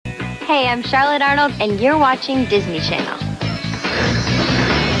Hey, I'm Charlotte Arnold, and you're watching Disney Channel.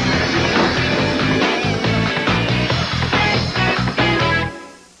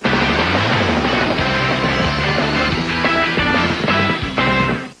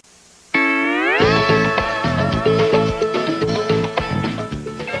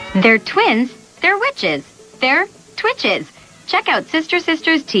 They're twins, they're witches, they're twitches. Check out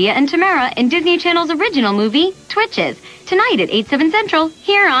Sisters Tia and Tamara in Disney Channel's original movie, Twitches, tonight at 8, 7 Central,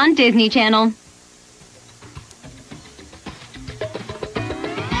 here on Disney Channel.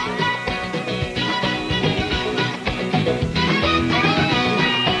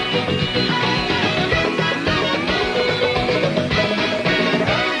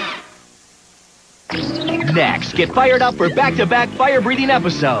 Next, get fired up for back-to-back fire-breathing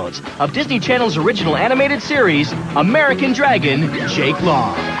episodes of Disney Channel's original animated series, American Dragon, Jake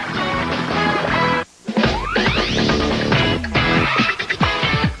Long.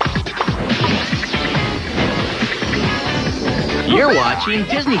 You're watching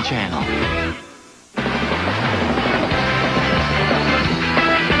Disney Channel.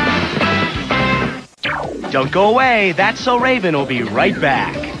 Don't go away, That's So Raven will be right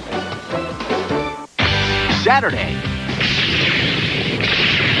back. Saturday.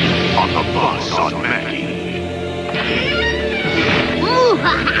 On the bus on Maggie.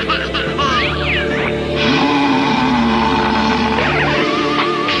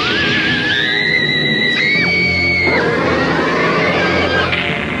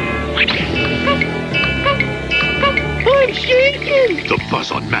 The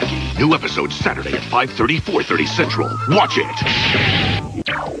Bus on Maggie. New episode Saturday at 5:30, 4:30 Central. Watch it.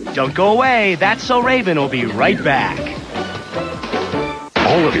 Don't go away, That's So Raven will be right back.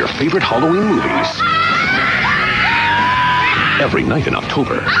 All of your favorite Halloween movies. Every night in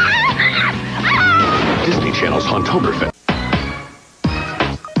October. Disney Channel's Hauntober Fest.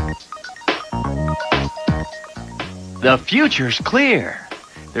 The future's clear.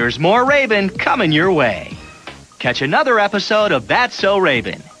 There's more Raven coming your way. Catch another episode of That's So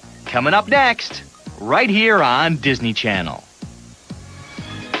Raven, coming up next, right here on Disney Channel.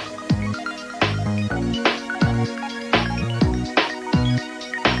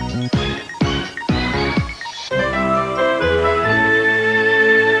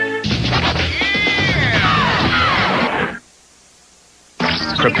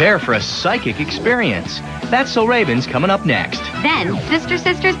 Prepare for a psychic experience. That's So Raven's coming up next. Then, Sisters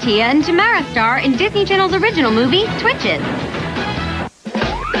Tia and Tamara star in Disney Channel's original movie, Twitches.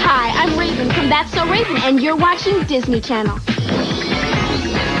 Hi, I'm Raven from That's So Raven, and you're watching Disney Channel.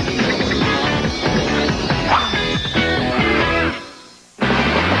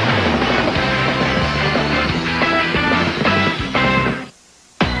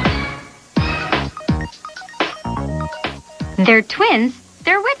 They're twins,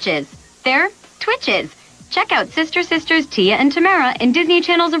 they're witches, they're twitches. Check out Sisters Tia and Tamara in Disney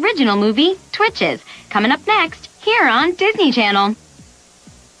Channel's original movie, Twitches, coming up next, here on Disney Channel.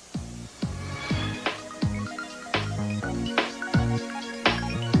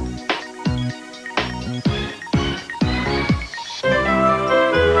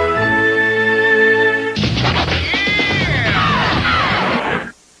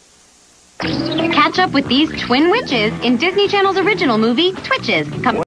 Catch up with these twin witches in Disney Channel's original movie, Twitches.